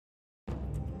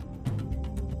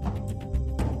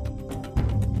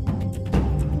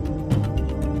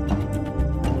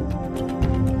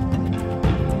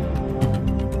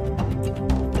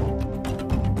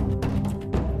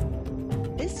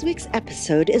week's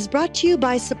episode is brought to you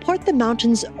by Support the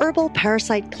Mountains Herbal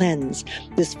Parasite Cleanse.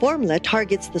 This formula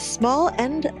targets the small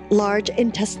and large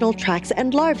intestinal tracts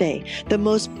and larvae, the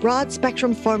most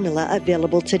broad-spectrum formula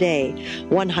available today.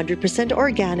 100%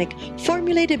 organic,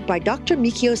 formulated by Dr.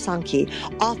 Mikio Sankey,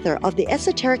 author of the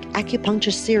Esoteric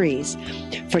Acupuncture series.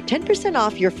 For 10%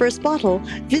 off your first bottle,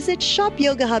 visit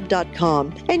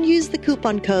shopyogahub.com and use the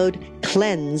coupon code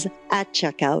CLEANSE at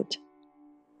checkout.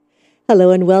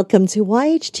 Hello and welcome to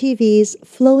YHTV's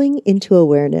Flowing into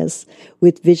Awareness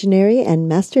with visionary and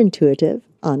master intuitive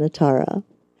Anatara.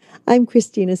 I'm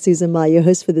Christina Suzuma, your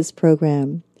host for this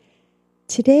program.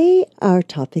 Today our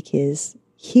topic is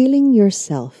Healing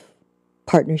Yourself,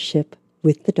 Partnership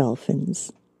with the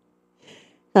Dolphins.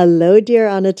 Hello, dear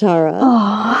Anatara.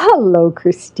 Oh, hello,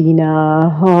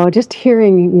 Christina. Oh, just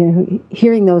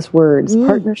hearing those words,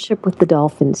 partnership with the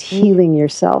dolphins, healing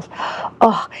yourself.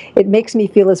 Oh, it makes me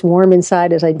feel as warm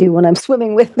inside as I do when I'm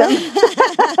swimming with them.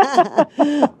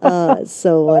 Oh, it's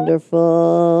so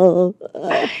wonderful.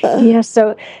 Yeah,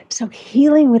 so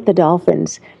healing with the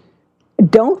dolphins.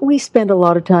 Don't we spend a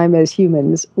lot of time as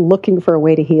humans looking for a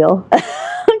way to heal?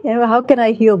 How can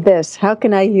I heal this? How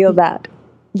can I heal that?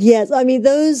 Yes, I mean,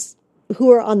 those who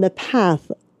are on the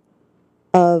path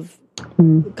of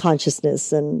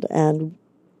consciousness and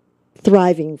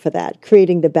thriving for that,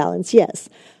 creating the balance, yes.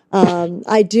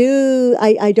 I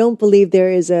don't believe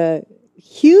there is a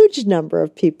huge number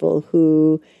of people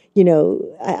who,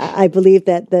 I believe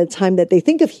that the time that they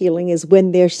think of healing is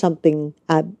when there's something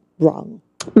wrong.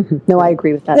 Mm-hmm. No, I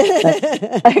agree with that.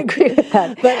 I agree with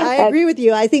that. But I agree with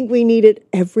you. I think we need it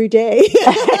every day.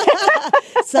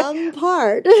 Some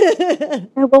part.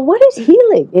 Well, what is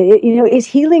healing? Is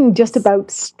healing just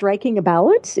about striking a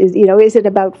balance? Is it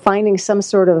about finding some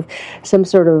sort of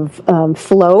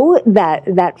flow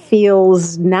that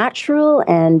feels natural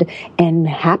and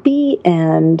happy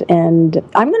and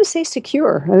I'm going to say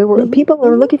secure. I mean, people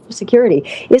are looking for security.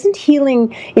 Isn't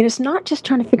healing? It's not just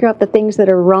trying to figure out the things that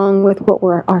are wrong with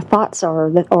what our thoughts are,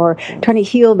 or trying to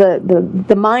heal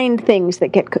the mind things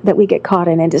that we get caught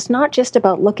in. And it's not just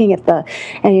about looking at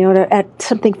at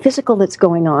something physical that's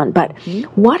going on. But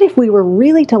what if we were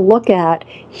really to look at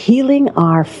healing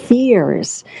our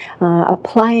fears,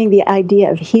 applying the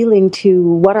idea of healing to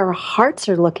what our hearts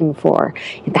are looking for?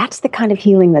 That's the kind of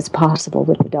healing that's possible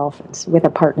with the dolphins, with a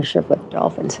partnership with the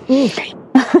dolphins.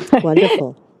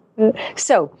 Wonderful.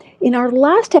 So, in our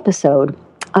last episode,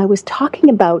 I was talking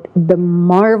about the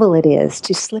marvel it is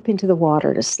to slip into the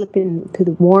water, to slip into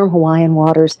the warm Hawaiian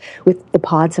waters with the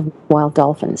pods of wild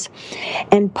dolphins.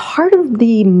 And part of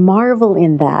the marvel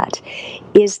in that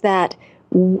is that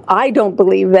I don't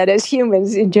believe that as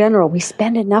humans in general, we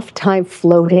spend enough time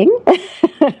floating.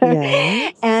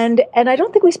 Yes. And I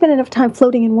don't think we spend enough time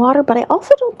floating in water, but I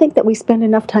also don't think that we spend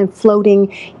enough time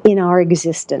floating in our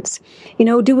existence.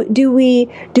 Do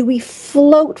we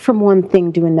float from one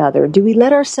thing to another? Do we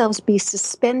let ourselves be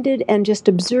suspended and just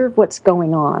observe what's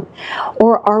going on?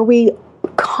 Or are we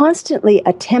constantly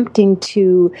attempting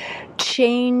to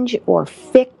change or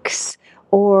fix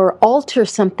or alter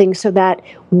something so that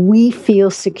we feel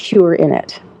secure in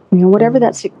it? Whatever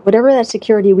that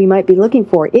security we might be looking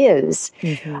for is,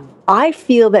 I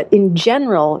feel that in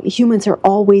general, humans are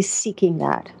always seeking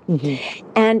that.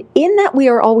 And in that we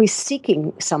are always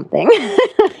seeking something,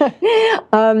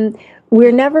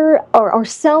 we're never or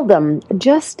seldom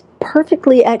just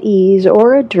perfectly at ease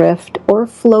or adrift or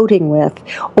floating with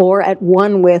or at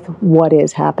one with what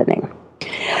is happening.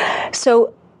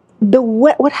 So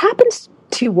what happens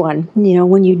to one,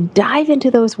 when you dive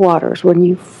into those waters, when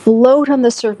you float on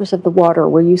the surface of the water,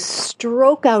 where you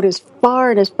stroke out as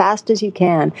far and as fast as you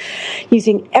can,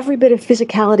 using every bit of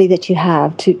physicality that you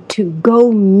have to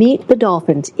go meet the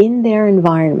dolphins in their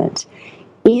environment,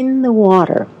 in the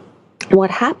water, what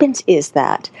happens is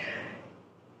that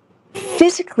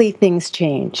physically things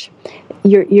change.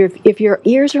 If your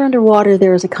ears are underwater,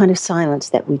 there is a kind of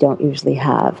silence that we don't usually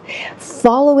have.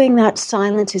 Following that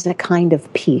silence is a kind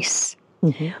of peace.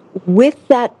 With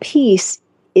that peace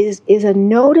is a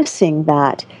noticing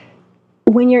that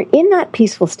when you're in that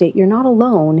peaceful state, you're not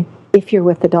alone if you're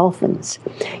with the dolphins.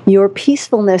 Your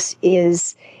peacefulness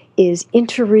is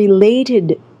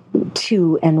interrelated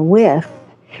to and with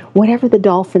whatever the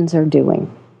dolphins are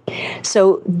doing.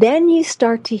 So then you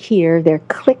start to hear their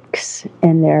clicks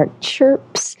and their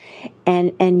chirps,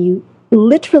 and you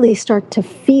literally start to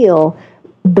feel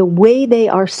the way they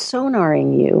are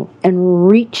sonaring you and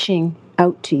reaching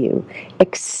out to you,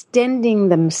 extending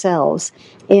themselves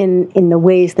in the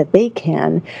ways that they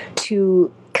can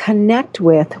to connect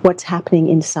with what's happening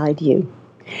inside you.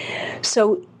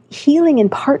 So healing in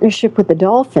partnership with the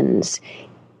dolphins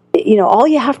all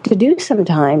you have to do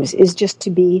sometimes is just to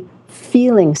be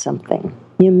feeling something.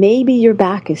 Maybe your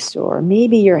back is sore,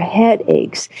 maybe your head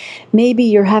aches, maybe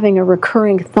you're having a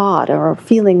recurring thought or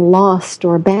feeling lost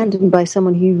or abandoned by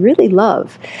someone who you really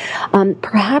love.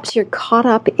 Perhaps you're caught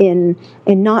up in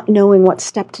not knowing what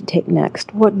step to take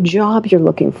next, what job you're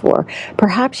looking for.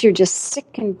 Perhaps you're just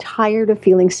sick and tired of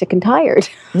feeling sick and tired.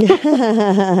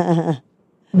 The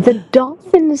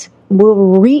dolphins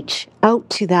will reach out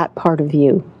to that part of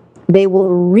you. They will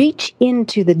reach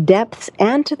into the depths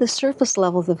and to the surface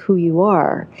levels of who you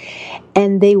are,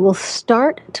 and they will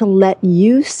start to let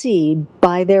you see,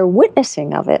 by their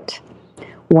witnessing of it,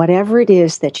 whatever it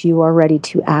is that you are ready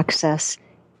to access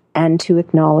and to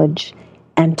acknowledge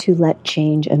and to let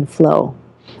change and flow.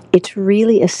 It's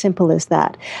really as simple as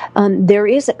that. There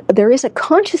is a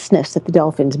consciousness that the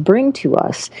dolphins bring to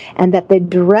us and that they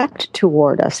direct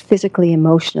toward us physically,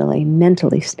 emotionally,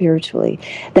 mentally, spiritually,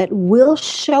 that will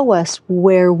show us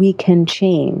where we can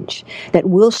change, that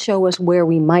will show us where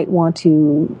we might want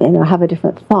to have a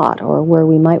different thought or where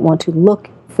we might want to look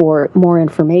for more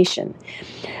information.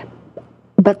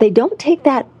 But they don't take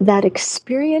that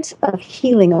experience of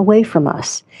healing away from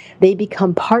us. They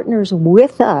become partners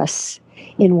with us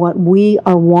in what we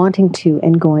are wanting to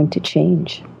and going to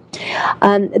change.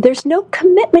 There's no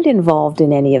commitment involved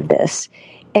in any of this,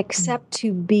 except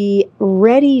to be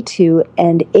ready to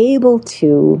and able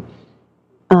to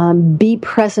be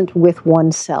present with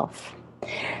oneself.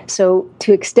 So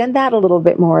to extend that a little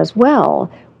bit more as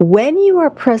well, when you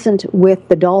are present with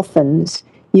the dolphins,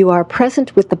 you are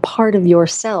present with the part of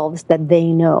yourselves that they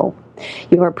know.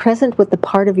 You are present with the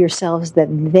part of yourselves that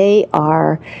they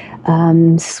are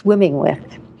swimming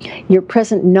with. You're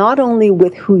present not only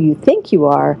with who you think you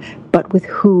are, but with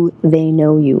who they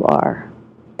know you are.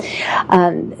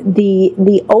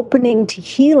 The opening to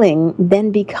healing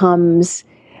then becomes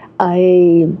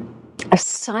a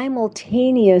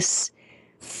simultaneous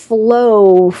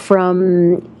flow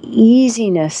from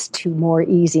easiness to more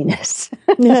easiness.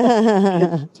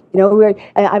 I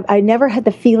never had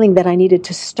the feeling that I needed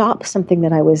to stop something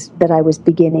that I was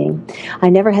beginning. I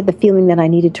never had the feeling that I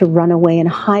needed to run away and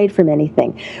hide from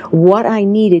anything. What I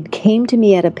needed came to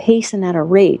me at a pace and at a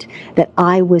rate that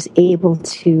I was able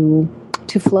to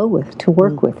flow with, to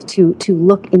work with, to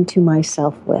look into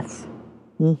myself with.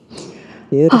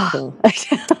 Beautiful.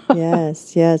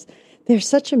 Yes. They're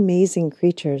such amazing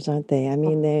creatures, aren't they? I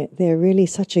mean, they're really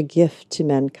such a gift to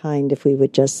mankind if we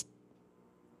would just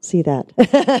see that.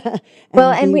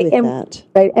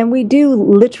 And we do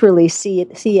literally see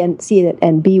it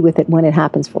and be with it when it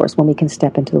happens for us, when we can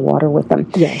step into the water with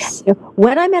them. Yes.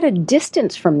 When I'm at a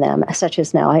distance from them, such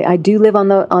as now, I do live on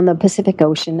the Pacific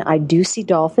Ocean. I do see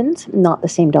dolphins, not the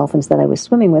same dolphins that I was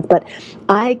swimming with, but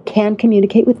I can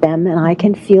communicate with them and I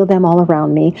can feel them all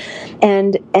around me.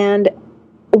 And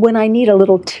when I need a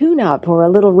little tune-up or a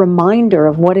little reminder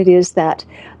of what it is that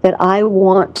I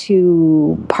want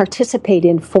to participate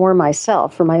in for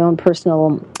myself, for my own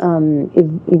personal,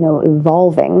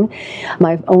 evolving,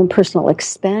 my own personal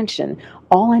expansion,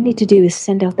 all I need to do is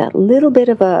send out that little bit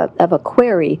of a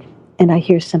query, and I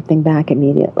hear something back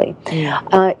immediately.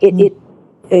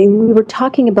 We were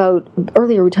talking about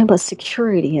earlier. We were talking about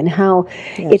security and how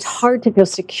it's hard to feel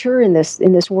secure in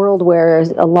this world where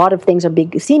a lot of things are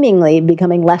seemingly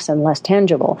becoming less and less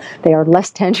tangible. They are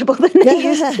less tangible than they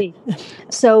used to be.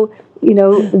 So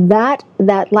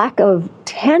that lack of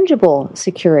tangible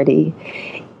security,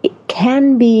 it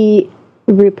can be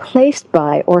replaced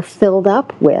by or filled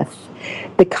up with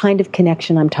the kind of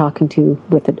connection I'm talking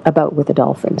with the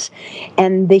dolphins.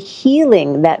 And the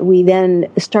healing that we then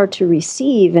start to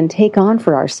receive and take on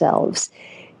for ourselves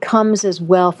comes as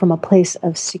well from a place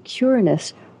of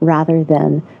secureness rather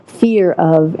than fear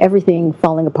of everything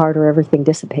falling apart or everything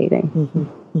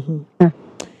dissipating.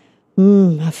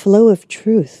 A flow of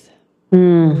truth.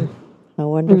 How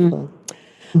wonderful.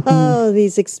 Oh,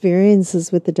 these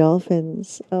experiences with the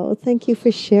dolphins. Oh, thank you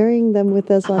for sharing them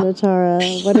with us,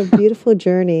 Anatara. What a beautiful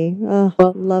journey.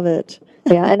 Oh, love it.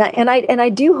 Yeah, and I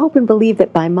do hope and believe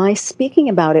that by my speaking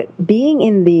about it, being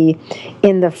in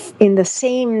the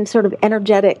same sort of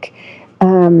energetic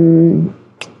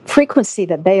frequency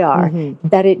that they are,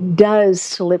 that it does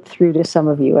slip through to some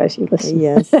of you as you listen.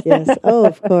 Yes. Oh,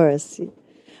 of course.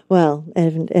 Well,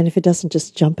 and if it doesn't,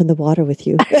 just jump in the water with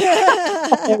you.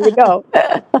 There we go.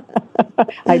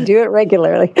 I do it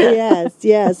regularly.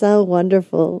 Yes. Oh,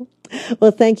 wonderful.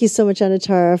 Well, thank you so much,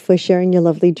 Anatara, for sharing your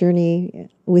lovely journey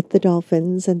with the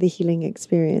dolphins and the healing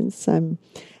experience. I'm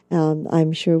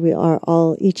sure we are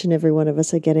all, each and every one of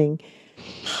us, are getting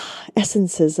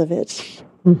essences of it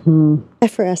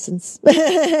Effervescence.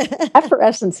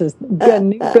 Effervescence is a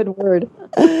good word.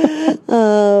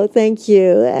 Oh, thank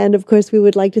you. And of course, we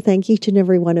would like to thank each and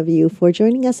every one of you for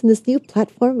joining us in this new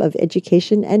platform of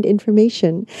education and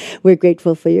information. We're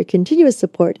grateful for your continuous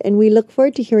support, and we look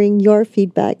forward to hearing your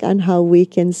feedback on how we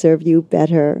can serve you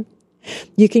better.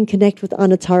 You can connect with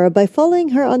Anatara by following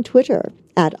her on Twitter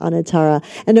 @Anatara,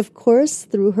 and of course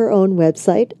through her own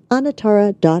website,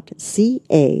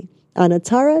 anatara.ca.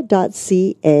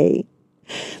 anatara.ca.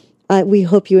 We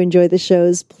hope you enjoy the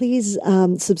shows. Please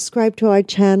subscribe to our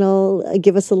channel,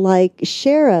 give us a like,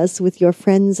 share us with your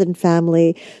friends and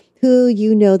family who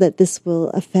you know that this will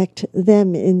affect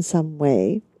them in some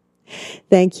way.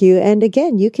 Thank you. And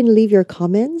again, you can leave your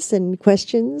comments and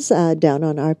questions down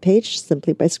on our page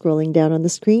simply by scrolling down on the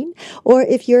screen. Or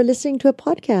if you're listening to a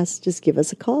podcast, just give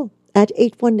us a call at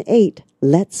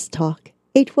 818-LETS-TALK.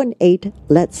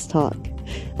 818-LETS-TALK.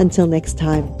 Until next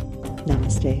time,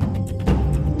 namaste.